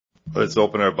Let's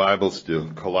open our Bibles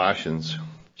to Colossians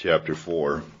chapter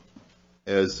 4.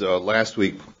 As last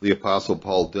week, the Apostle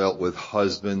Paul dealt with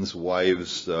husbands,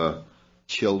 wives,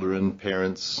 children,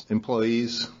 parents,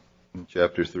 employees in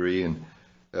chapter 3. And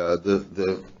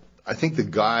I think the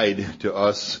guide to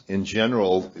us in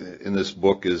general in this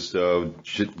book is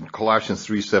Colossians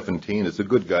 3:17. It's a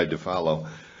good guide to follow.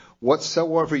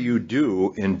 Whatsoever you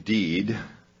do, indeed,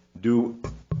 do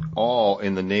all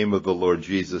in the name of the Lord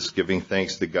Jesus, giving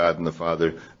thanks to God and the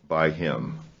Father by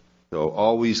him. So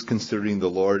always considering the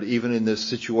Lord, even in this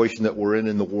situation that we're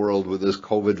in the world with this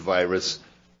COVID virus,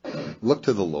 look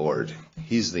to the Lord.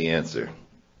 He's the answer.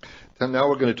 And now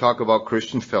we're going to talk about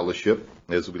Christian fellowship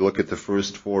as we look at the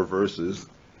first 4 verses.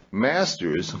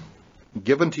 Masters,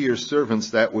 give unto your servants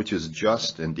that which is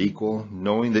just and equal,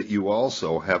 knowing that you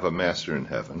also have a master in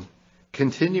heaven.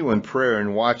 Continue in prayer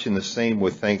and watch in the same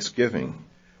with thanksgiving.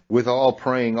 Withal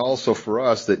praying also for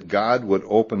us that God would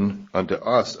open unto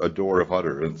us a door of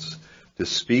utterance to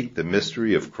speak the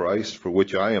mystery of Christ, for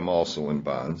which I am also in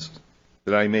bonds,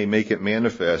 that I may make it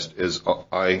manifest as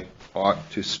I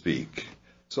ought to speak.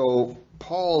 So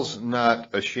Paul's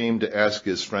not ashamed to ask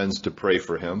his friends to pray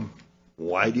for him.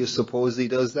 Why do you suppose he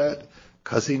does that?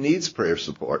 Because he needs prayer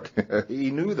support. He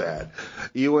knew that.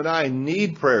 You and I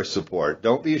need prayer support.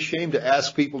 Don't be ashamed to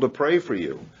ask people to pray for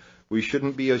you. We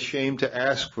shouldn't be ashamed to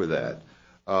ask for that.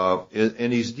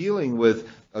 And he's dealing with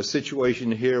a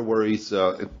situation here where it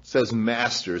says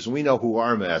masters. We know who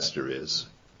our master is,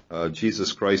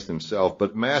 Jesus Christ himself.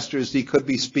 But masters, he could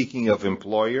be speaking of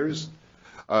employers.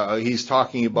 He's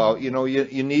talking about,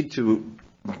 you need to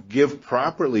give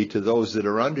properly to those that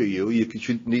are under you. You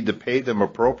should need to pay them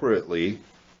appropriately.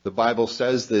 The Bible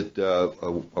says that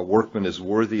a workman is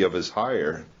worthy of his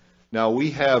hire. Now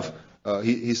we have...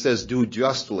 He says, do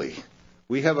justly.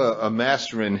 We have a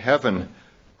master in heaven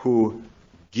who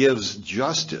gives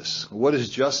justice. What is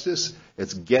justice?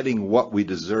 It's getting what we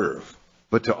deserve.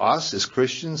 But to us as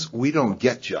Christians, we don't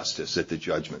get justice at the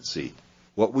judgment seat.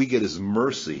 What we get is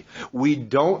mercy. We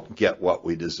don't get what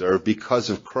we deserve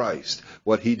because of Christ,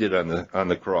 what he did on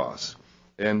the cross.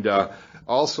 And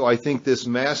also, I think this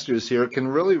masters here can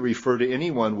really refer to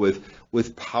anyone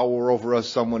with power over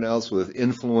someone else, with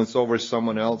influence over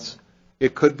someone else.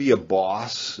 It could be a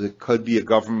boss. It could be a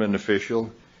government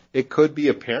official. It could be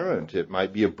a parent. It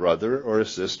might be a brother or a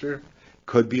sister. It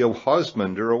could be a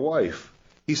husband or a wife.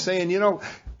 He's saying,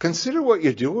 consider what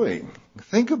you're doing.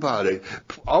 Think about it.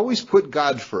 Always put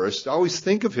God first. Always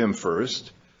think of him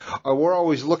first. We're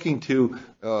always looking to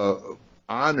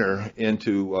honor and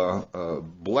to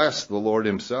bless the Lord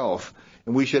himself.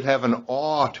 And we should have an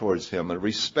awe towards him, a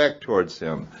respect towards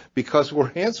him, because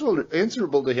we're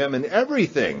answerable to him in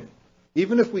everything.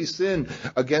 Even if we sin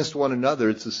against one another,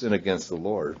 it's a sin against the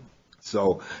Lord.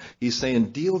 So he's saying,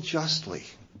 deal justly.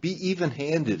 Be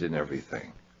even-handed in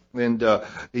everything. And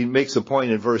he makes a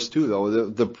point in verse 2, though.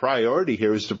 The priority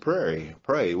here is to pray.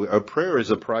 Our prayer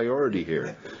is a priority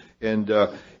here. And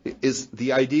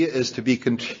the idea is to be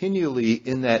continually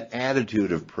in that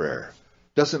attitude of prayer.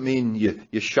 Doesn't mean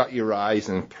you shut your eyes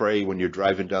and pray when you're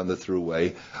driving down the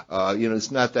thruway. It's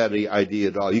not that idea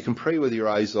at all. You can pray with your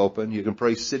eyes open. You can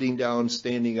pray sitting down,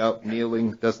 standing up,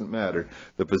 kneeling. Doesn't matter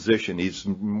the position. He's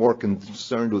more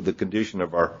concerned with the condition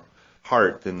of our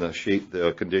heart than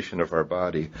the condition of our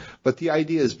body. But the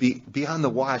idea is be on the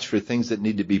watch for things that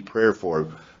need to be prayed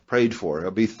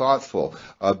for. Be thoughtful.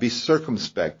 Be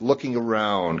circumspect, looking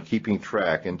around, keeping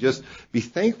track, and just be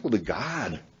thankful to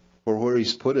God for where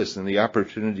he's put us and the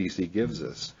opportunities he gives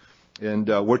us. And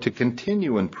we're to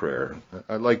continue in prayer.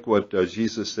 I like what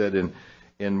Jesus said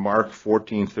in Mark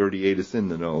 14:38. It's in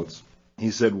the notes. He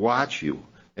said, watch you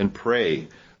and pray,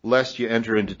 lest you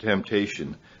enter into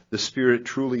temptation. The spirit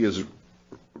truly is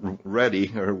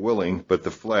ready or willing, but the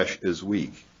flesh is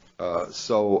weak.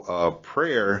 So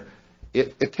prayer,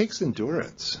 it takes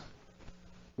endurance.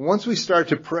 Once we start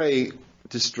to pray,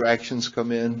 distractions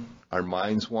come in, our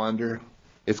minds wander.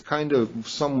 It's kind of,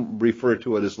 some refer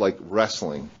to it as like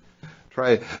wrestling.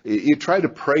 You try to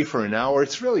pray for an hour.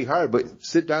 It's really hard, but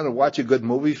sit down and watch a good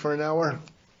movie for an hour.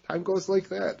 Time goes like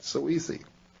that. It's so easy.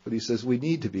 But he says we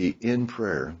need to be in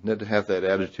prayer, need to have that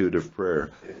attitude of prayer.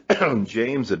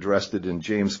 James addressed it in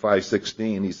James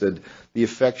 5:16. He said, the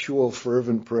effectual,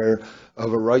 fervent prayer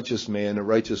of a righteous man, a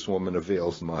righteous woman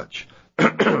avails much.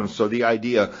 So the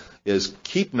idea is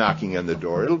keep knocking on the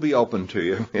door. It'll be open to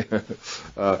you.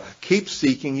 Keep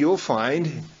seeking. You'll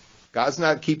find. God's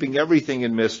not keeping everything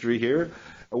in mystery here.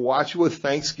 Watch with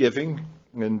thanksgiving.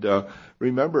 And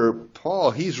remember, Paul,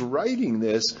 he's writing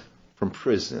this from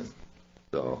prison.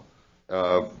 So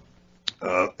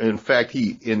In fact,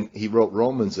 he wrote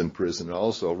Romans in prison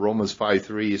also. Romans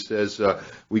 5:3 says,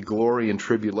 we glory in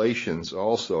tribulations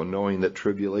also, knowing that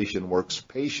tribulation works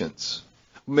patience.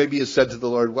 Maybe you said to the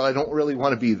Lord, well, I don't really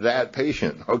want to be that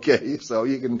patient. Okay, so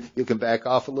you can back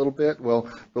off a little bit. Well,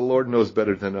 the Lord knows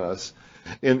better than us.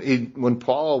 And when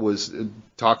Paul was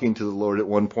talking to the Lord at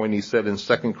one point, he said in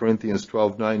 2 Corinthians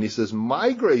 12:9, he says,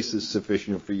 my grace is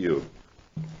sufficient for you.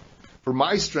 For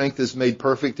my strength is made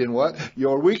perfect in what?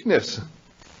 Your weakness.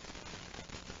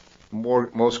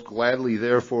 Most gladly,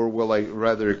 therefore, will I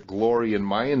rather glory in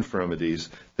my infirmities,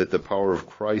 that the power of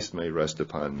Christ may rest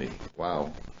upon me.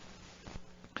 Wow.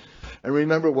 And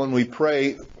remember, when we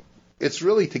pray, it's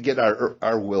really to get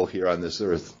our will here on this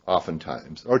earth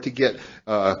oftentimes, or to get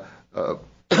our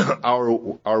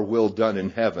will done in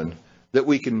heaven, that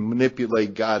we can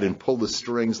manipulate God and pull the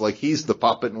strings like he's the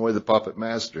puppet and we're the puppet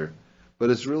master. But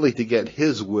it's really to get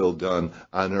his will done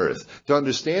on earth, to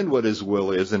understand what his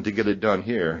will is and to get it done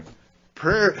here.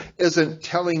 Prayer isn't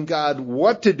telling God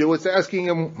what to do. It's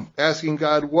asking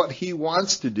God what he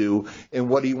wants to do and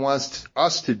what he wants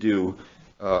us to do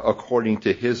according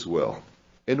to his will.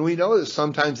 And we know that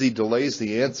sometimes he delays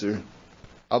the answer.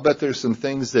 I'll bet there's some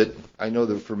things that I know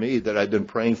that for me that I've been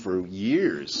praying for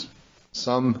years.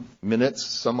 Some minutes,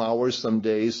 some hours, some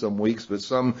days, some weeks, but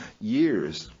some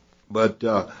years. But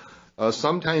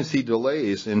sometimes he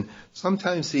delays, and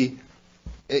sometimes he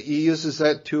uses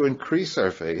that to increase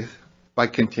our faith by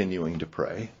continuing to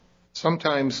pray.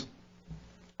 Sometimes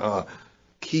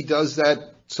he does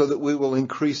that so that we will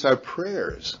increase our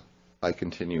prayers by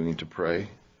continuing to pray.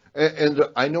 And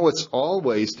I know it's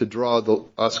always to draw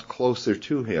us closer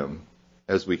to him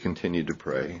as we continue to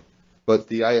pray. But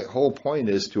the whole point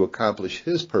is to accomplish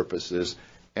his purposes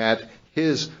at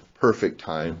his perfect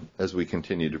time as we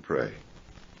continue to pray.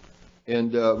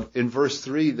 And in verse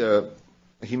 3,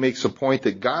 he makes a point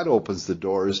that God opens the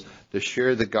doors to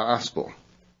share the gospel.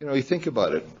 You know, you think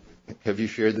about it. Have you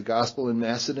shared the gospel in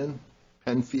Macedon,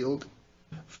 Penfield,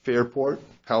 Fairport,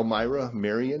 Palmyra,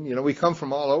 Marion? You know, we come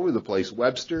from all over the place,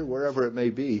 Webster, wherever it may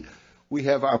be. We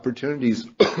have opportunities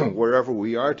wherever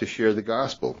we are to share the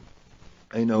gospel.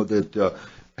 I know that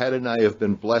Pat and I have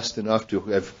been blessed enough to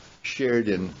have shared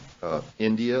in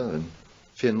India and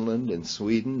Finland and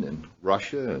Sweden and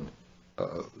Russia and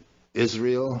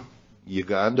Israel,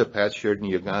 Uganda. Pat shared in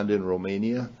Uganda and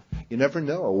Romania. You never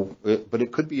know, but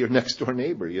it could be your next door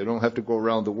neighbor. You don't have to go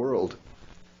around the world.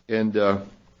 And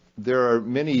there are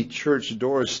many church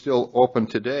doors still open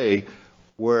today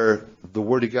where the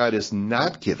Word of God is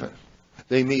not given.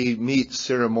 They may meet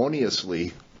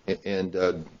ceremoniously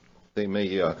and they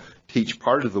may teach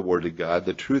part of the Word of God.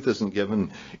 The truth isn't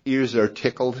given. Ears are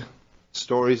tickled.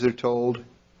 Stories are told.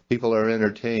 People are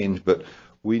entertained. But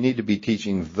we need to be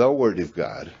teaching the Word of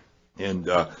God. And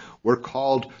we're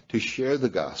called to share the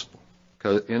gospel.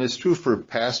 And it's true for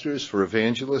pastors, for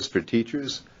evangelists, for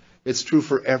teachers. It's true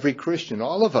for every Christian,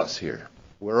 all of us here.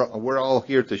 We're all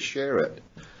here to share it.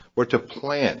 We're to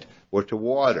plant. We're to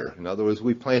water. In other words,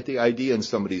 we plant the idea in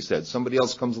somebody's head. Somebody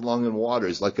else comes along and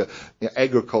waters, like an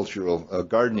agricultural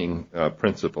gardening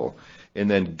principle. And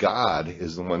then God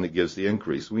is the one that gives the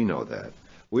increase. We know that.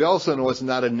 We also know it's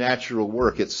not a natural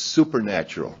work. It's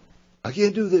supernatural. I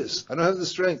can't do this. I don't have the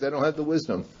strength. I don't have the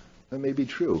wisdom. That may be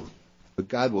true. But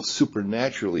God will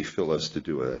supernaturally fill us to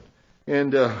do it.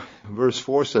 And verse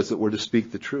 4 says that we're to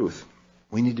speak the truth.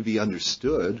 We need to be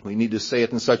understood. We need to say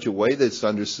it in such a way that it's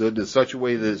understood, in such a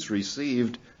way that it's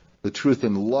received. The truth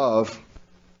in love,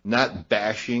 not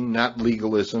bashing, not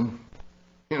legalism.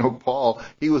 You know, Paul,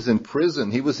 he was in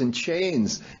prison. He was in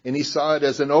chains. And he saw it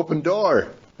as an open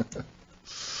door.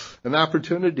 An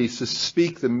opportunity to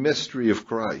speak the mystery of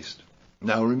Christ.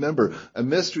 Now remember, a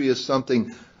mystery is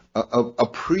something, a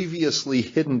previously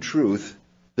hidden truth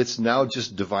that's now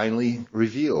just divinely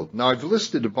revealed. Now, I've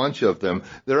listed a bunch of them.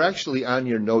 They're actually on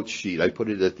your note sheet. I put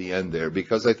it at the end there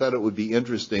because I thought it would be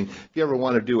interesting if you ever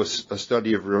want to do a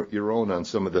study of your own on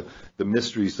some of the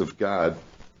mysteries of God,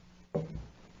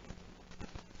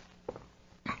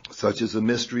 such as the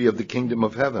mystery of the kingdom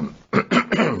of heaven,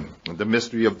 the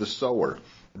mystery of the sower,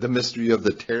 the mystery of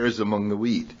the tares among the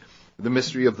wheat, the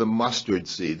mystery of the mustard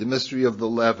seed, the mystery of the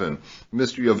leaven, the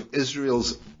mystery of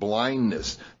Israel's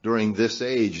blindness during this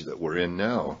age that we're in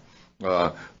now,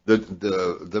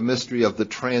 the mystery of the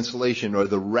translation or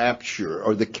the rapture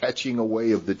or the catching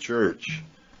away of the church,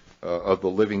 of the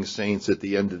living saints at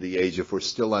the end of the age. If we're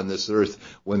still on this earth,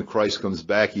 when Christ comes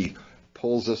back, he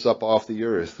pulls us up off the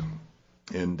earth.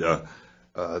 And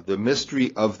the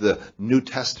mystery of the New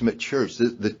Testament church.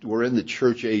 We're in the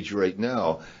church age right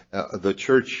now. The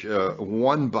church,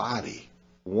 one body,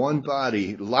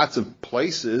 lots of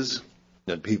places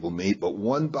that people meet, but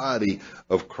one body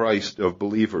of Christ, of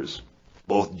believers,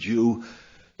 both Jew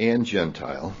and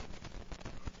Gentile.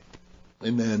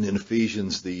 And then in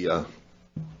Ephesians, the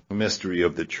mystery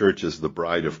of the church is the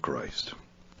bride of Christ.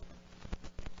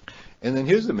 And then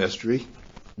here's the mystery.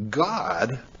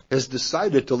 God has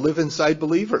decided to live inside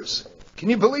believers. Can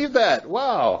you believe that?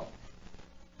 Wow.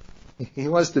 He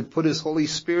wants to put his Holy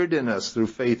Spirit in us through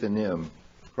faith in him.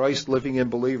 Christ living in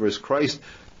believers. Christ,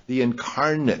 the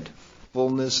incarnate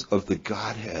fullness of the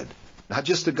Godhead. Not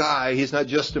just a guy. He's not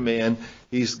just a man.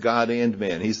 He's God and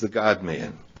man. He's the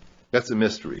God-man. That's a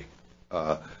mystery.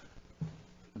 The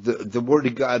Word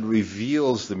of God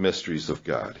reveals the mysteries of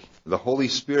God. The Holy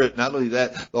Spirit, not only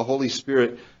that, the Holy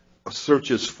Spirit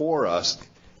searches for us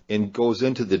and goes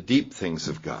into the deep things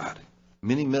of God.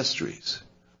 Many mysteries.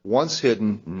 Once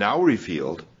hidden, now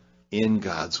revealed in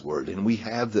God's Word. And we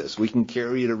have this. We can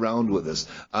carry it around with us.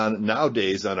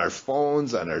 Nowadays, on our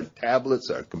phones, on our tablets,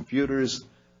 our computers.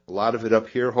 A lot of it up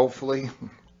here, hopefully.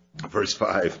 Verse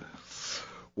 5.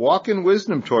 Walk in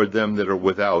wisdom toward them that are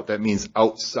without. That means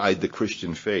outside the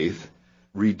Christian faith.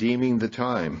 Redeeming the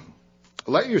time.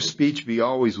 Let your speech be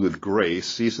always with grace,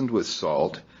 seasoned with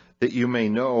salt, that you may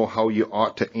know how you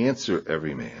ought to answer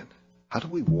every man. How do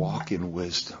we walk in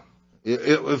wisdom?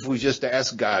 If we just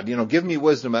ask God, give me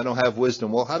wisdom, I don't have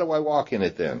wisdom. Well, how do I walk in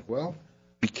it then? Well,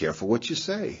 be careful what you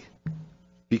say.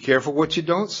 Be careful what you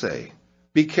don't say.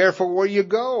 Be careful where you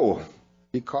go.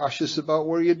 Be cautious about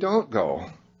where you don't go.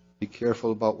 Be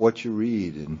careful about what you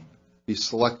read and be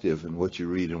selective in what you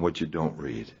read and what you don't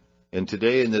read. And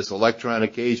today in this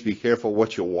electronic age, be careful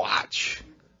what you watch.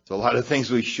 There's a lot of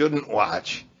things we shouldn't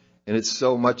watch, and it's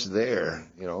so much there,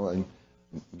 and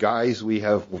guys,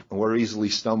 we're easily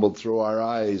stumbled through our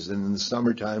eyes. And in the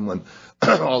summertime when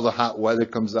all the hot weather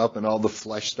comes up and all the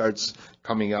flesh starts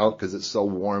coming out because it's so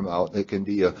warm out, it can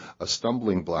be a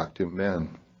stumbling block to men.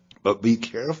 But be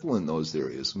careful in those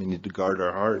areas. We need to guard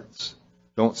our hearts.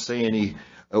 Don't say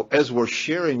as we're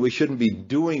sharing, we shouldn't be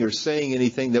doing or saying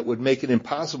anything that would make it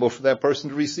impossible for that person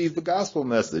to receive the gospel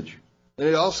message. And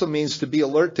it also means to be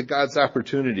alert to God's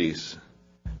opportunities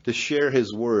to share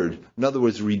his word. In other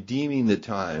words, redeeming the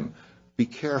time. Be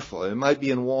careful. It might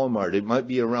be in Walmart. It might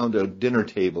be around a dinner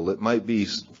table. It might be,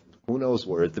 who knows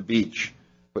where, at the beach.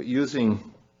 But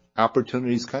using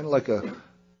opportunities kind of like a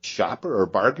shopper or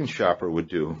bargain shopper would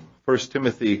do. 1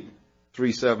 Timothy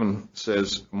 3:7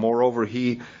 says, moreover,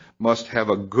 he must have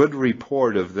a good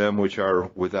report of them which are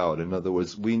without. In other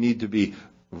words, we need to be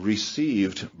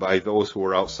received by those who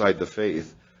are outside the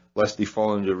faith, lest he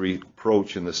fall into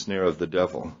reproach in the snare of the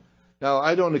devil. Now,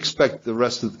 I don't expect the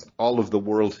rest of all of the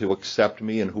world to accept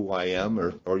me and who I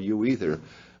am, or you either.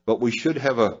 But we should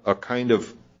have a kind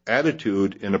of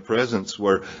attitude and a presence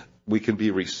where we can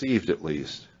be received at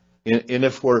least. And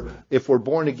if we're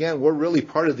born again, we're really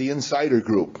part of the insider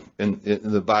group in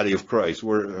the body of Christ.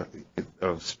 We're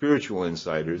spiritual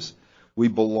insiders. We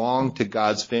belong to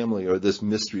God's family, or this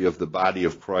mystery of the body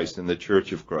of Christ and the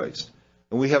church of Christ.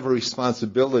 And we have a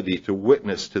responsibility to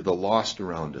witness to the lost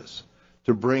around us,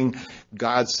 to bring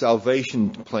God's salvation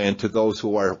plan to those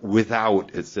who are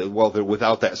without. They're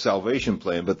without that salvation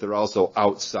plan, but they're also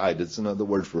outside. It's another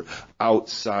word for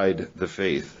outside the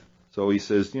faith. So he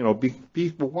says,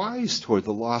 be wise toward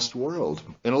the lost world.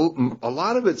 And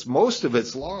most of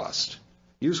it's lost.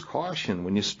 Use caution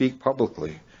when you speak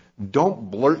publicly. Don't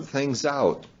blurt things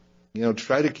out.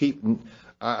 Try to keep...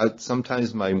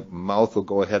 sometimes my mouth will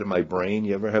go ahead of my brain.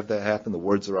 You ever have that happen? The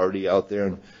words are already out there,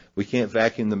 and we can't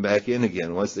vacuum them back in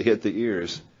again once they hit the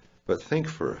ears. But think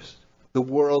first. The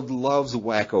world loves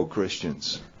wacko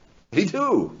Christians. They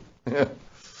do.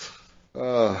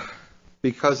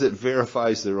 Because it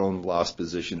verifies their own lost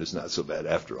position. It's not so bad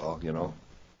after all,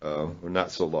 We're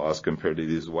not so lost compared to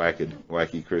these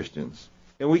wacky Christians.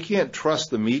 And we can't trust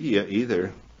the media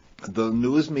either. The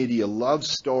news media loves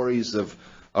stories of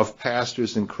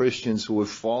pastors and Christians who have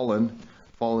fallen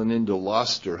into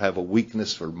lust or have a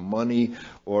weakness for money,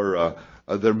 or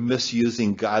they're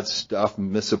misusing God's stuff,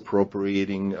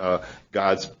 misappropriating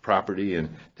God's property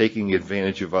and taking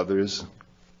advantage of others.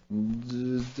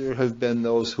 There have been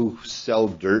those who sell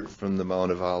dirt from the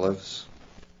Mount of Olives.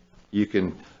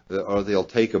 Or they'll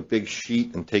take a big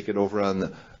sheet and take it over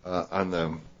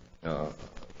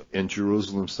in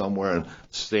Jerusalem somewhere and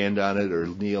stand on it or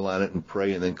kneel on it and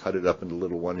pray, and then cut it up into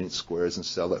little 1-inch squares and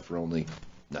sell it for only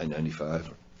 $9.95.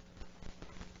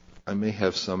 I may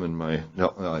have some in my...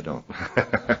 No, I don't.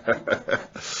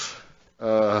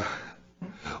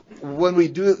 When we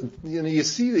do, you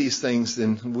see these things,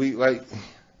 and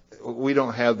we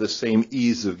don't have the same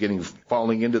ease of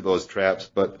falling into those traps,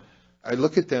 but I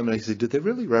look at them and I say, do they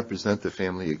really represent the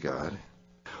family of God?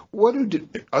 What do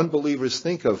unbelievers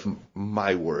think of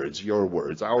my words, your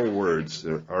words,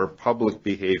 our public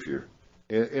behavior?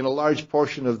 In a large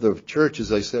portion of the church,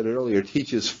 as I said earlier,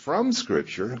 teaches from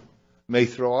Scripture, may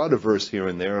throw out a verse here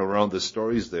and there around the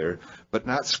stories there, but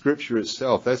not Scripture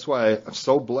itself. That's why I'm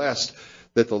so blessed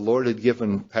that the Lord had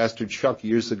given Pastor Chuck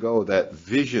years ago that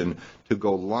vision to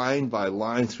go line by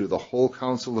line through the whole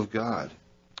counsel of God.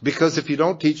 Because if you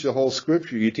don't teach the whole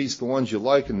Scripture, you teach the ones you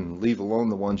like and leave alone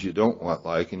the ones you don't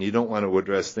like, and you don't want to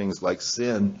address things like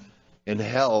sin and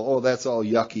hell. Oh, that's all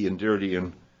yucky and dirty,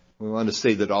 and we want to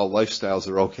say that all lifestyles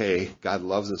are okay. God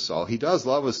loves us all. He does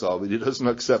love us all, but He doesn't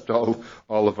accept all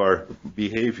of our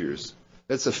behaviors.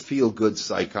 That's a feel-good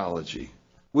psychology.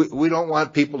 We don't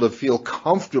want people to feel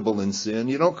comfortable in sin.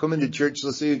 You don't come into church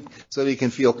so you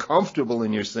can feel comfortable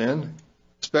in your sin,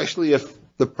 especially if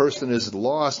the person is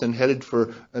lost and headed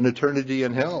for an eternity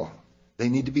in hell. They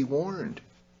need to be warned.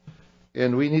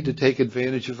 And we need to take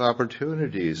advantage of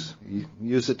opportunities.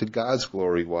 Use it to God's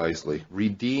glory wisely.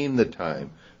 Redeem the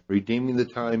time. Redeeming the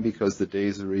time because the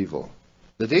days are evil.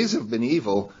 The days have been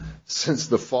evil since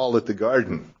the fall at the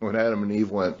garden, when Adam and Eve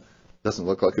went, doesn't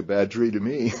look like a bad tree to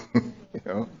me.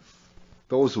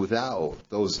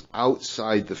 Those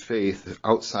outside the faith,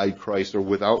 outside Christ or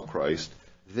without Christ,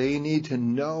 they need to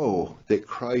know that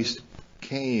Christ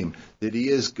came, that He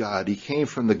is God. He came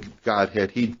from the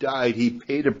Godhead. He died. He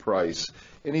paid a price.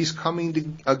 And He's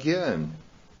coming again.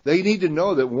 They need to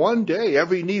know that one day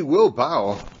every knee will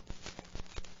bow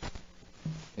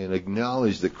and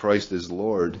acknowledge that Christ is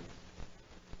Lord,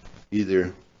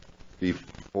 either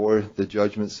before the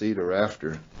judgment seat or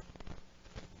after.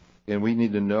 And they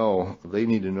need to know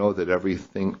that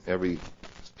every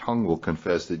tongue will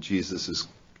confess that Jesus is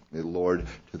the Lord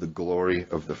to the glory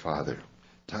of the Father.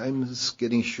 Time is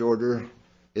getting shorter.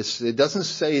 It doesn't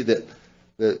say that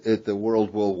the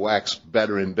world will wax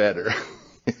better and better.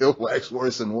 It'll wax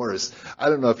worse and worse. I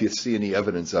don't know if you see any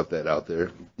evidence of that out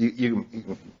there. You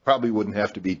probably wouldn't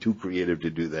have to be too creative to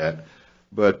do that.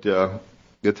 But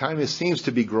the time seems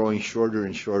to be growing shorter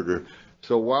and shorter.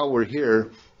 So while we're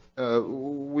here,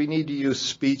 we need to use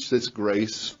speech that's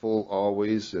graceful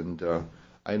always. And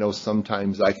I know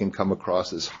sometimes I can come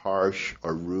across as harsh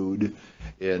or rude,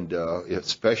 and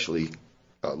especially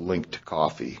linked to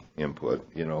coffee input,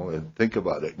 and think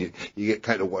about it. You get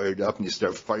kind of wired up and you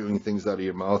start firing things out of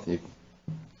your mouth. And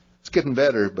it's getting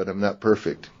better, but I'm not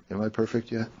perfect. Am I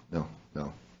perfect yet? No.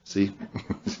 See?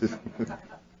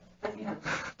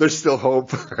 There's still hope.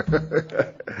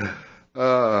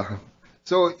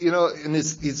 So, and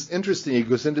it's interesting. He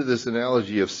goes into this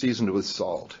analogy of seasoned with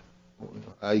salt.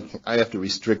 I have to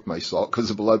restrict my salt because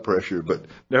of blood pressure, but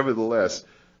nevertheless,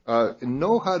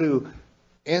 know how to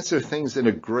answer things in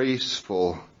a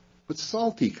graceful but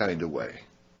salty kind of way.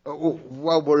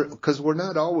 Because we're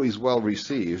not always well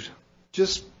received,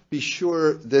 just be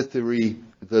sure that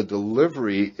the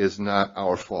delivery is not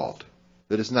our fault,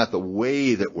 that it's not the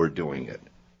way that we're doing it.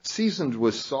 Seasoned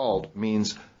with salt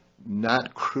means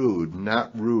not crude,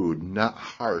 not rude, not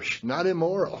harsh, not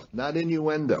immoral, not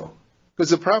innuendo. Because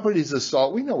the properties of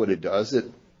salt, we know what it does. It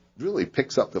really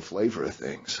picks up the flavor of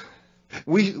things.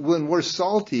 When we're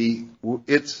salty,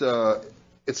 it's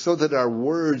so that our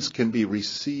words can be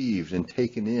received and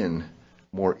taken in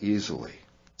more easily.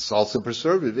 Salt's a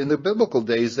preservative. In the biblical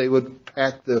days, they would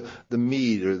pack the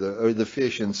meat or the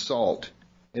fish in salt,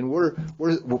 and we're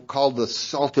called the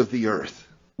salt of the earth.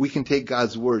 We can take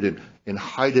God's word and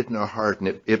hide it in our heart,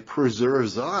 and it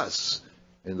preserves us,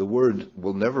 and the word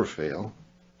will never fail.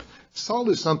 Salt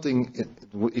is something,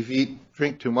 if you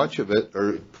drink too much of it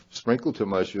or sprinkle too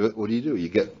much of it, what do? You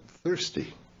get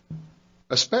thirsty.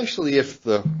 Especially if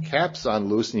the cap's on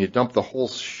loose and you dump the whole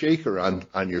shaker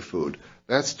on your food.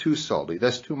 That's too salty.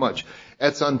 That's too much.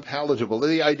 That's unpalatable.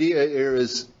 The idea here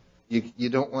is you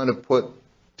don't want to put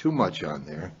too much on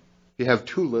there. If you have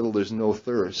too little, there's no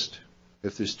thirst.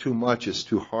 If there's too much, it's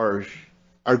too harsh.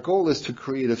 Our goal is to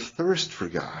create a thirst for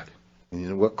God.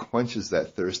 And what quenches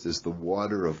that thirst is the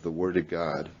water of the Word of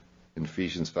God in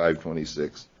Ephesians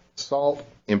 5:26. Salt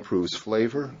improves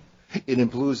flavor. It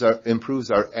improves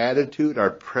our attitude,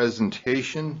 our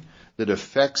presentation that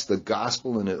affects the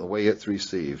gospel in the way it's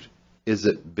received. Is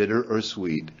it bitter or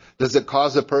sweet? Does it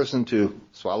cause a person to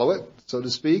swallow it, so to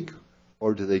speak,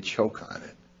 or do they choke on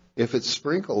it? If it's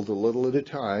sprinkled a little at a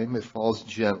time, it falls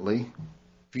gently.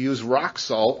 If you use rock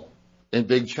salt in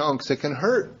big chunks, it can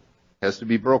hurt. Has to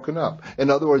be broken up. In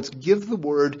other words, give the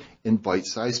word in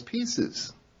bite-sized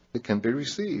pieces that can be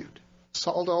received.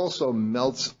 Salt also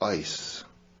melts ice.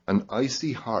 An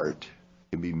icy heart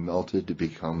can be melted to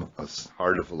become a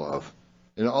heart of love.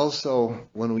 And also,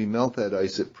 when we melt that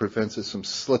ice, it prevents us from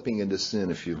slipping into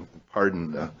sin, if you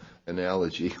pardon the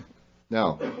analogy.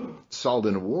 Now, salt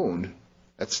in a wound,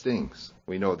 that stings.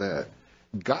 We know that.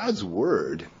 God's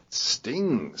word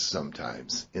stings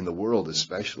sometimes, in the world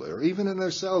especially, or even in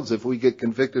ourselves if we get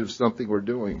convicted of something we're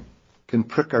doing. Can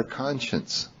prick our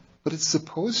conscience, but it's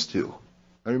supposed to.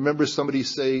 I remember somebody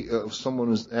say, someone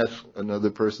was asked another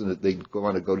person that they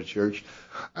want to go to church.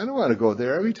 I don't want to go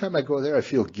there. Every time I go there, I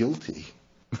feel guilty.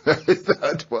 I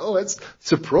thought, well, it's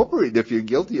appropriate if you're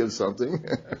guilty of something.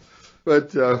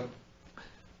 But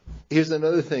here's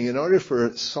another thing. In order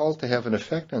for salt to have an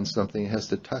effect on something, it has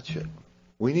to touch it.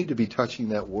 We need to be touching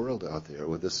that world out there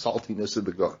with the saltiness of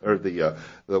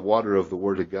the water of the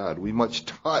Word of God. We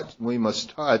must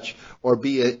touch or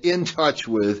be in touch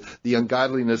with the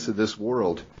ungodliness of this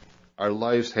world. Our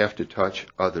lives have to touch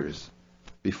others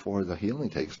before the healing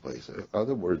takes place. In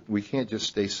other words, we can't just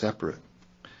stay separate.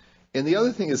 And the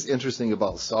other thing that's interesting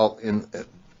about salt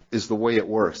is the way it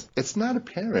works. It's not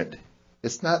apparent.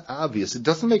 It's not obvious. It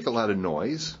doesn't make a lot of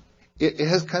noise. It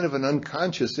has kind of an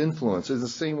unconscious influence. It's the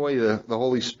same way the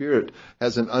Holy Spirit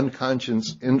has an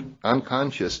unconscious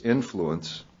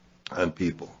influence on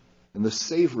people. And the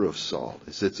savor of salt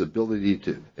is its ability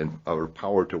and our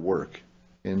power to work.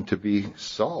 And to be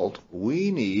salt, we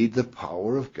need the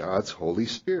power of God's Holy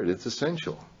Spirit. It's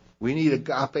essential. We need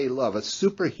agape love, a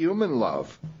superhuman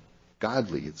love.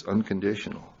 Godly, it's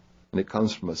unconditional. And it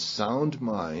comes from a sound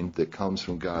mind that comes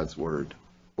from God's Word.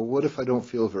 Well, what if I don't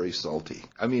feel very salty?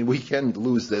 I mean, we can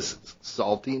lose this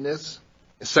saltiness.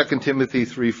 2 Timothy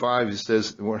 3:5, it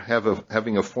says, we're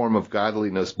having a form of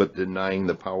godliness, but denying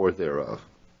the power thereof.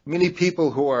 Many people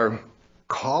who are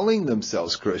calling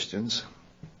themselves Christians,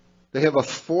 they have a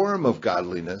form of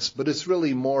godliness, but it's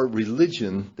really more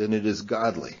religion than it is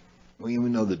godly. We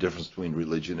know the difference between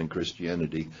religion and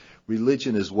Christianity.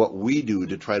 Religion is what we do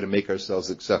to try to make ourselves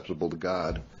acceptable to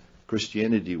God.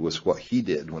 Christianity was what he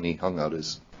did when he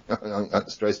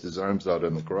stretched his arms out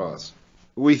on the cross.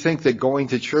 We think that going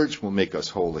to church will make us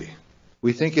holy.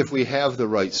 We think if we have the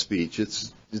right speech,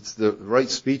 it's the right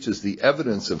speech is the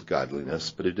evidence of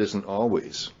godliness, but it isn't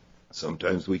always.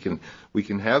 Sometimes we can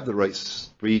have the right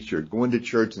speech or go into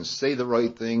church and say the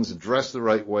right things, dress the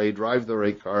right way, drive the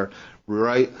right car,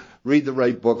 read the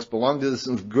right books, belong to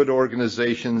some good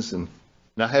organizations, and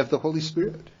not have the Holy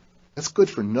Spirit. That's good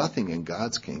for nothing in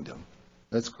God's kingdom.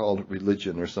 That's called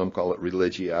religion, or some call it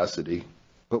religiosity.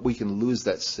 But we can lose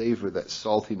that savor, that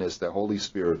saltiness, that Holy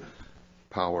Spirit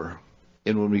power.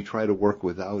 And when we try to work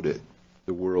without it,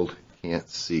 the world can't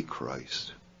see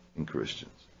Christ in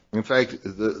Christians. In fact,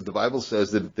 the Bible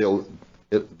says that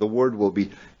the word will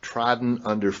be trodden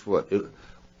underfoot.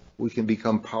 We can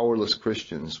become powerless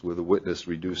Christians with a witness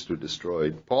reduced or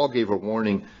destroyed. Paul gave a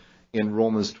warning in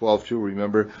Romans 12:2.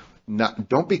 Remember,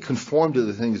 don't be conformed to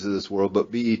the things of this world,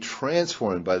 but be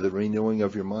transformed by the renewing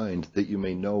of your mind, that you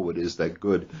may know what is that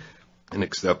good and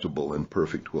acceptable and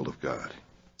perfect will of God.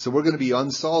 So we're going to be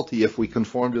unsalty if we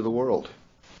conform to the world.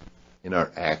 In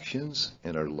our actions,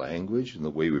 in our language, in the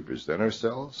way we present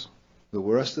ourselves. The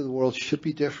rest of the world should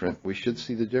be different. We should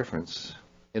see the difference.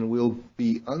 And we'll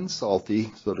be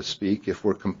unsalty, so to speak, if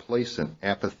we're complacent,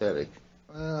 apathetic.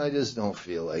 Well, I just don't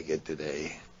feel like it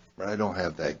today. Or I don't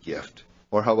have that gift.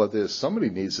 Or how about this? Somebody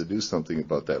needs to do something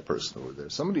about that person over there.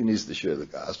 Somebody needs to share the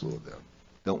gospel with them.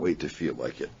 Don't wait to feel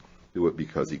like it. Do it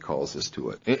because he calls us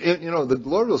to it. And the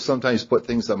Lord will sometimes put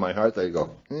things on my heart that I go,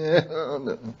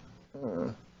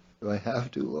 no. Do I have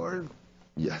to, Lord?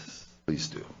 Yes, please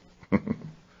do.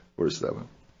 Verse 7.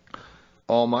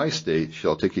 All my state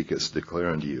shall Tychicus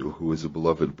declare unto you, who is a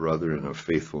beloved brother and a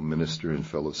faithful minister and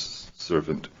fellow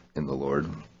servant in the Lord,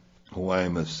 who I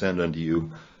am sent unto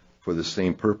you for the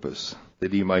same purpose,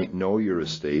 that he might know your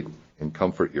estate and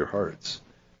comfort your hearts.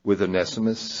 With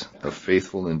Onesimus, a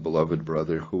faithful and beloved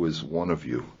brother, who is one of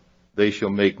you. They shall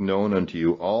make known unto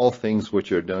you all things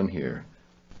which are done here.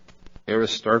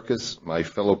 Aristarchus, my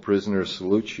fellow prisoner,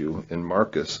 salutes you, and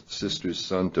Marcus, sister's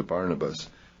son to Barnabas,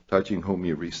 touching whom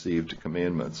you received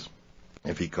commandments.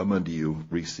 If he come unto you,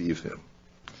 receive him.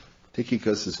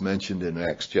 Tychicus is mentioned in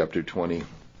Acts chapter 20.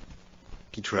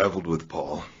 He traveled with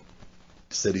Paul.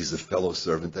 He said he's a fellow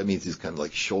servant. That means he's kind of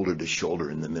like shoulder to shoulder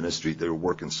in the ministry. They were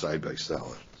working side by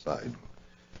side.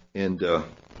 And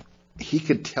he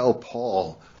could tell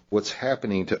Paul what's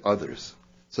happening to others,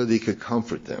 so that he could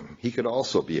comfort them. He could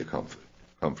also be a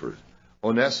comfort.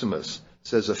 Onesimus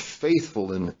says a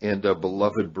faithful and a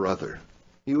beloved brother.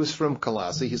 He was from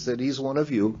Colossae. He said he's one of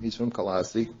you. He's from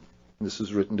Colossae. This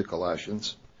is written to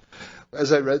Colossians.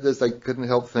 As I read this, I couldn't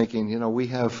help thinking, we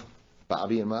have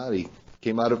Bobby and Marty.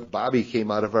 Bobby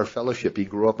came out of our fellowship. He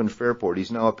grew up in Fairport.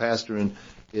 He's now a pastor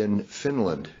in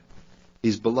Finland.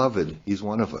 He's beloved. He's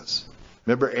one of us.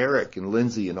 Remember Eric and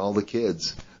Lindsay and all the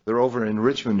kids? They're over in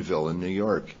Richmondville in New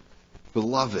York.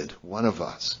 Beloved, one of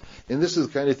us. And this is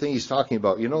the kind of thing he's talking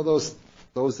about. You know those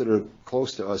that are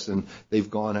close to us and they've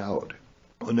gone out.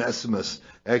 Onesimus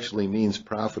actually means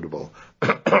profitable.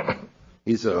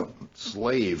 He's a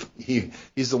slave.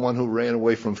 He's the one who ran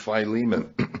away from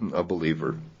Philemon, a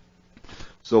believer.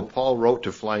 So Paul wrote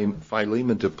to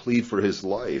Philemon to plead for his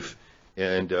life,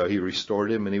 and he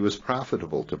restored him, and he was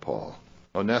profitable to Paul.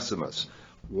 Onesimus,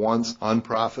 once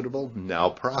unprofitable, now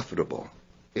profitable.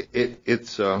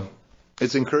 It's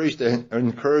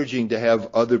encouraging to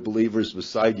have other believers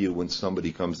beside you when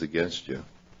somebody comes against you.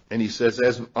 And he says,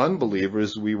 as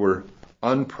unbelievers, we were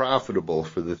unprofitable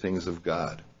for the things of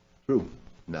God. True.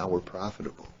 Now we're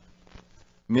profitable.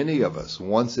 Many of us,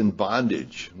 once in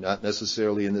bondage, not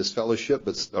necessarily in this fellowship,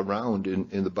 but around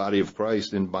in the body of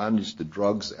Christ, in bondage to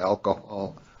drugs,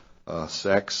 alcohol,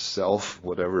 sex, self,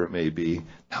 whatever it may be,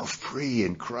 now free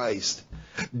in Christ.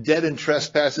 Dead in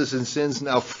trespasses and sins,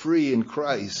 now free in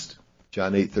Christ.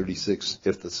 John 8:36,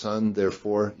 if the Son,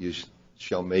 therefore, you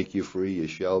shall make you free, you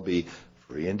shall be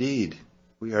free indeed.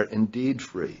 We are indeed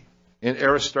free. And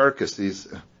Aristarchus,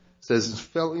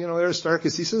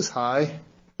 Aristarchus, he says hi.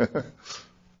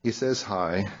 He says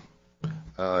hi.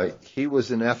 He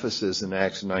was in Ephesus in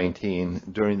Acts 19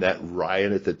 during that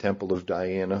riot at the Temple of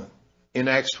Diana. In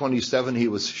Acts 27, he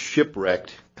was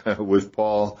shipwrecked with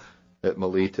Paul at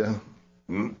Melita,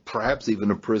 perhaps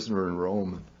even a prisoner in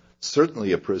Rome,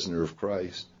 certainly a prisoner of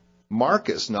Christ.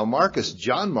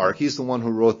 John Mark, he's the one who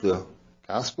wrote the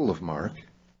Gospel of Mark.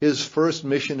 His first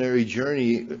missionary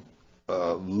journey,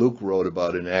 Luke wrote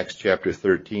about in Acts chapter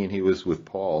 13. He was with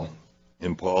Paul,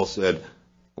 and Paul said,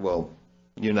 well,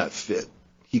 you're not fit.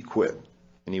 He quit,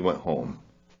 and he went home.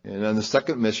 And on the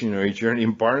second missionary journey,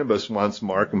 Barnabas wants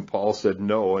Mark, and Paul said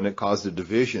no, and it caused a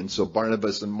division. So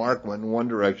Barnabas and Mark went in one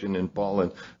direction, and Paul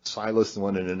and Silas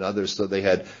went in another. So they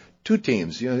had two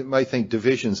teams. You might think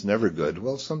division's never good.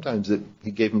 Well, sometimes he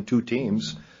gave them two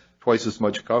teams, twice as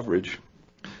much coverage.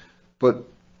 But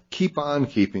keep on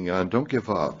keeping on. Don't give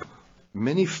up.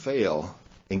 Many fail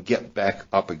and get back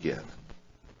up again.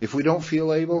 If we don't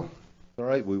feel able, all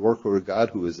right, we work with a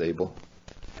God who is able.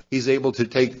 He's able to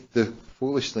take the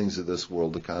foolish things of this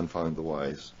world to confound the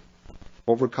wise.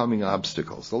 Overcoming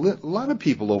obstacles. A lot of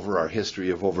people over our history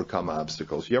have overcome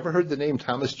obstacles. You ever heard the name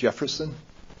Thomas Edison?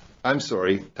 Did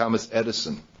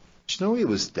you know he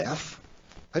was deaf?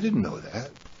 I didn't know that.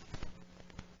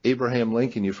 Abraham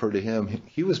Lincoln, you've heard of him.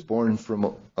 He was born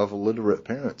of illiterate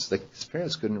parents. His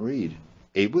parents couldn't read.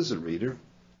 Abe was a reader.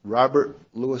 Robert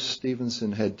Louis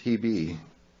Stevenson had TB.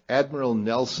 Admiral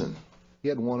Nelson, he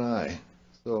had one eye.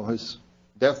 So his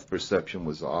depth perception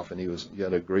was off, and he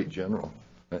had a great general,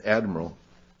 an admiral.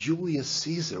 Julius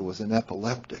Caesar was an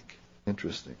epileptic.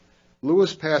 Interesting.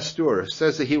 Louis Pasteur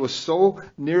says that he was so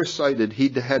nearsighted he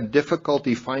had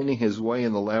difficulty finding his way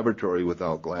in the laboratory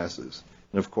without glasses.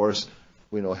 And of course,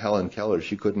 we know Helen Keller,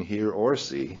 she couldn't hear or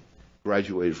see,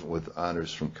 graduated with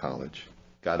honors from college.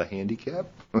 Got a handicap?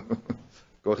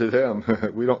 Go to them.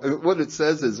 What it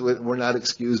says is we're not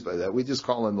excused by that. We just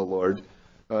call on the Lord.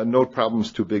 No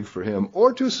problem's too big for him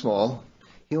or too small.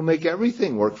 He'll make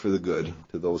everything work for the good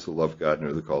to those who love God and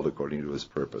are called according to his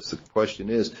purpose. The question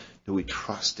is, do we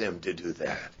trust him to do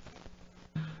that?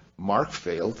 Mark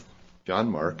failed. John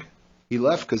Mark. He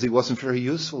left because he wasn't very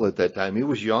useful at that time. He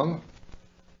was young.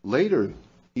 Later,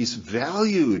 he's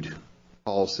valued,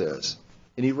 Paul says.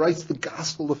 And he writes the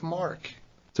Gospel of Mark.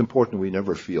 It's important we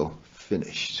never feel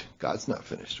finished. God's not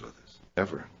finished with us,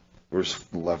 ever. Verse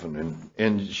 11,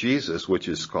 and Jesus, which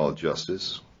is called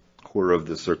justice, who of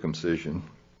the circumcision,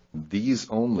 these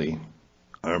only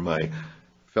are my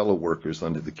fellow workers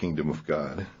unto the kingdom of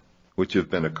God, which have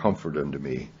been a comfort unto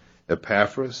me.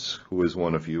 Epaphras, who is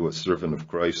one of you, a servant of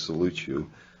Christ, salutes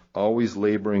you, always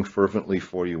laboring fervently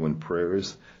for you in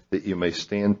prayers, that you may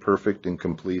stand perfect and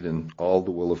complete in all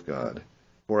the will of God.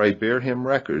 For I bear him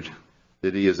record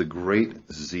that he has a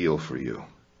great zeal for you,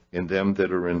 in them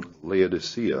that are in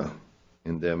Laodicea,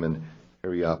 in them in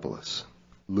Hierapolis.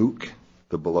 Luke,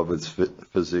 the beloved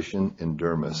physician, and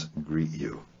Dermis greet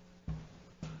you.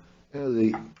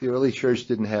 The early church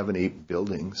didn't have any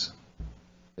buildings.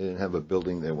 They didn't have a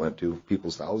building they went to,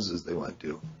 people's houses they went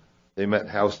to. They met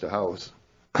house to house.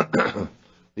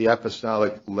 The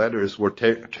apostolic letters were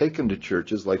taken to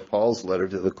churches, like Paul's letter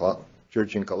to the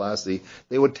church in Colossae.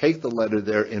 They would take the letter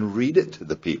there and read it to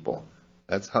the people.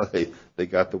 That's how they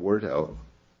got the word out.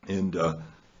 And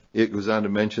it goes on to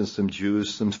mention some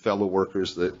Jews, some fellow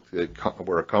workers that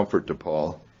were a comfort to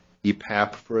Paul.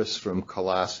 Epaphras from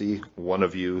Colossae, one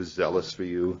of you, zealous for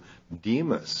you.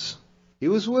 Demas, he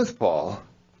was with Paul.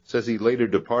 Says he later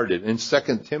departed. In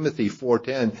 2 Timothy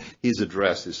 4:10, he's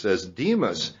addressed. It says,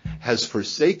 Demas has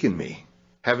forsaken me,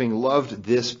 having loved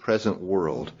this present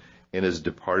world, and has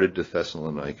departed to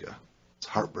Thessalonica. It's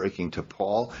heartbreaking to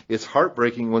Paul. It's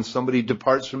heartbreaking when somebody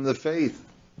departs from the faith.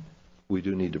 We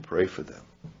do need to pray for them.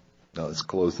 Now let's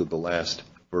close with the last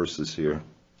verses here.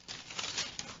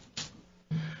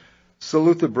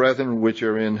 Salute the brethren which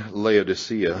are in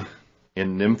Laodicea,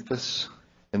 in Nymphas,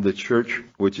 and the church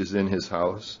which is in his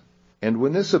house. And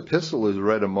when this epistle is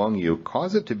read among you,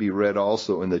 cause it to be read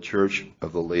also in the church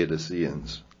of the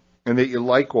Laodiceans. And that you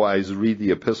likewise read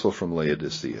the epistle from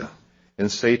Laodicea, and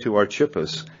say to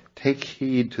Archippus, take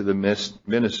heed to the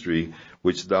ministry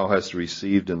which thou hast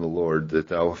received in the Lord, that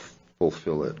thou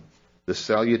fulfill it. The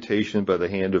salutation by the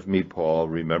hand of me, Paul.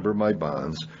 Remember my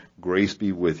bonds. Grace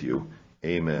be with you.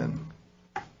 Amen.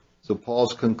 So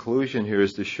Paul's conclusion here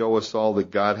is to show us all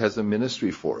that God has a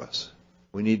ministry for us.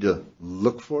 We need to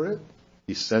look for it,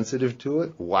 be sensitive to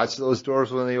it, watch those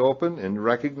doors when they open, and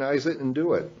recognize it and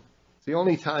do it. It's the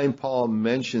only time Paul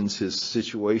mentions his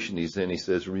situation he's in. He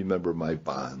says, remember my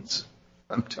bonds.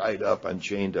 I'm tied up, I'm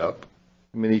chained up.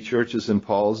 Many churches in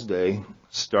Paul's day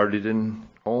started in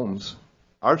homes.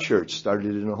 Our church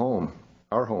started in a home,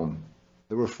 our home.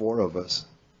 There were 4 of us,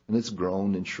 and it's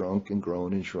grown and shrunk and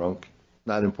grown and shrunk.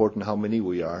 Not important how many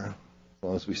we are, as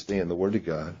long as we stay in the Word of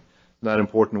God. Not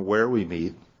important where we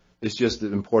meet. It's just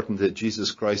important that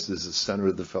Jesus Christ is the center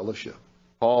of the fellowship.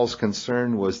 Paul's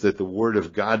concern was that the Word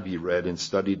of God be read and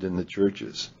studied in the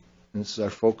churches. And this is our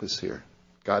focus here.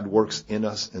 God works in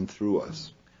us and through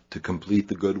us to complete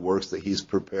the good works that he's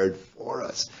prepared for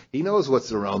us. He knows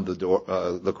what's around the door,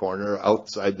 the corner,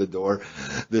 outside the door,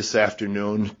 this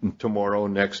afternoon, tomorrow,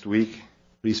 next week.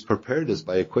 But he's prepared us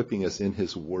by equipping us in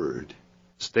his Word.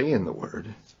 Stay in the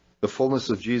Word. The fullness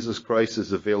of Jesus Christ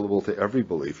is available to every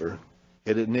believer.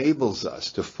 It enables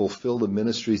us to fulfill the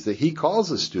ministries that he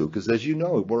calls us to, because as you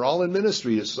know, we're all in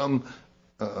ministry at some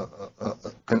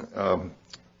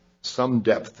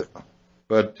depth.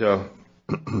 But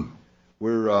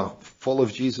we're full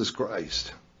of Jesus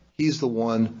Christ. He's the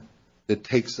one that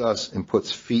takes us and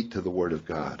puts feet to the Word of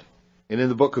God. And in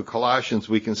the book of Colossians,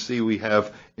 we can see we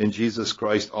have in Jesus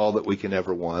Christ all that we can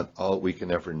ever want, all that we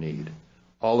can ever need.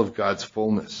 All of God's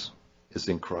fullness is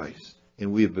in Christ,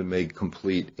 and we have been made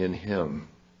complete in him.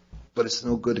 But it's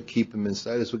no good to keep him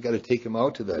inside us. We've got to take him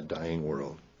out to that dying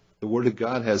world. The Word of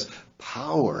God has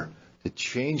power to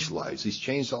change lives. He's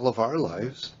changed all of our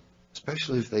lives,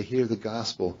 especially if they hear the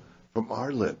gospel from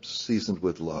our lips, seasoned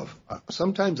with love.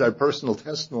 Sometimes our personal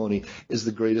testimony is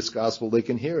the greatest gospel they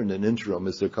can hear in an interim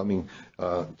as they're coming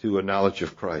to a knowledge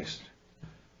of Christ.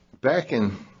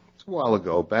 It's a while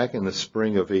ago, back in the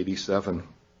spring of '87,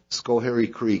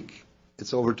 Schoharie Creek,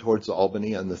 it's over towards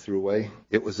Albany on the thruway.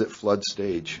 It was at flood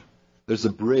stage. There's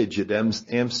a bridge at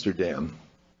Amsterdam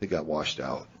that got washed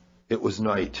out. It was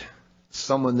night.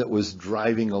 Someone that was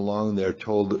driving along there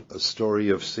told a story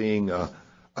of seeing a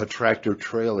tractor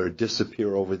trailer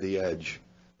disappear over the edge.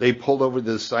 They pulled over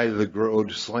to the side of the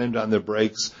road, slammed on their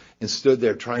brakes, and stood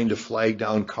there trying to flag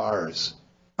down cars.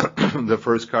 The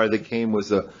first car that came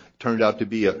turned out to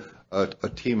be a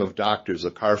team of doctors,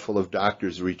 a car full of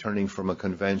doctors returning from a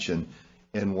convention.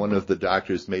 And one of the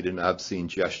doctors made an obscene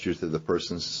gesture to the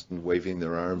persons waving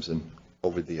their arms, and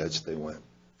over the edge they went.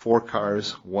 4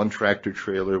 cars, 1 tractor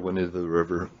trailer went into the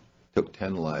river, took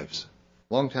 10 lives.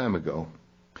 Long time ago.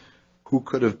 Who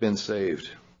could have been saved?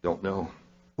 Don't know.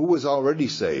 Who was already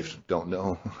saved? Don't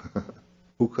know.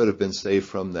 Who could have been saved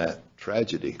from that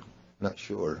tragedy? Not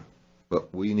sure.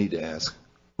 But we need to ask,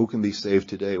 who can be saved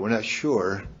today? We're not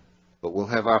sure, but we'll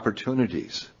have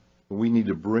opportunities. We need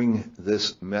to bring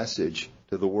this message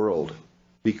to the world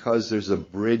because there's a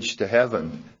bridge to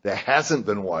heaven that hasn't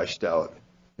been washed out,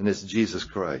 and it's Jesus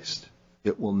Christ.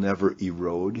 It will never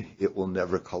erode. It will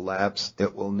never collapse.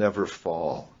 It will never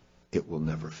fall. It will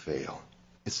never fail.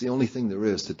 It's the only thing there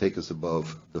is to take us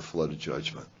above the flood of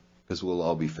judgment, because we'll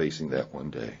all be facing that one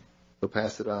day. So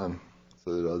pass it on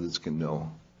so that others can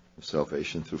know of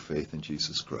salvation through faith in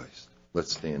Jesus Christ.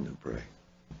 Let's stand and pray.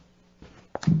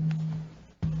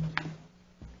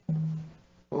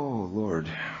 Oh, Lord,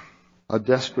 how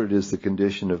desperate is the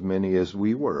condition of many as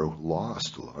we were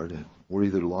lost, Lord. We're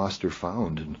either lost or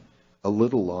found, and a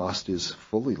little lost is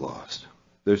fully lost.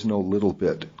 There's no little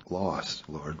bit lost,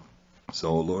 Lord.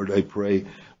 So, Lord, I pray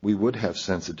we would have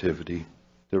sensitivity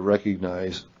to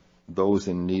recognize those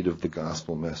in need of the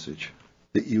gospel message,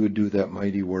 that you would do that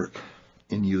mighty work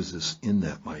and use us in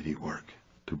that mighty work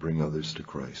to bring others to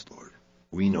Christ, Lord.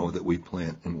 We know that we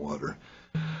plant and water,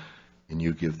 and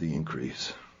you give the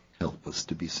increase. Help us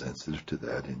to be sensitive to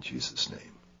that in Jesus'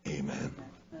 name. Amen.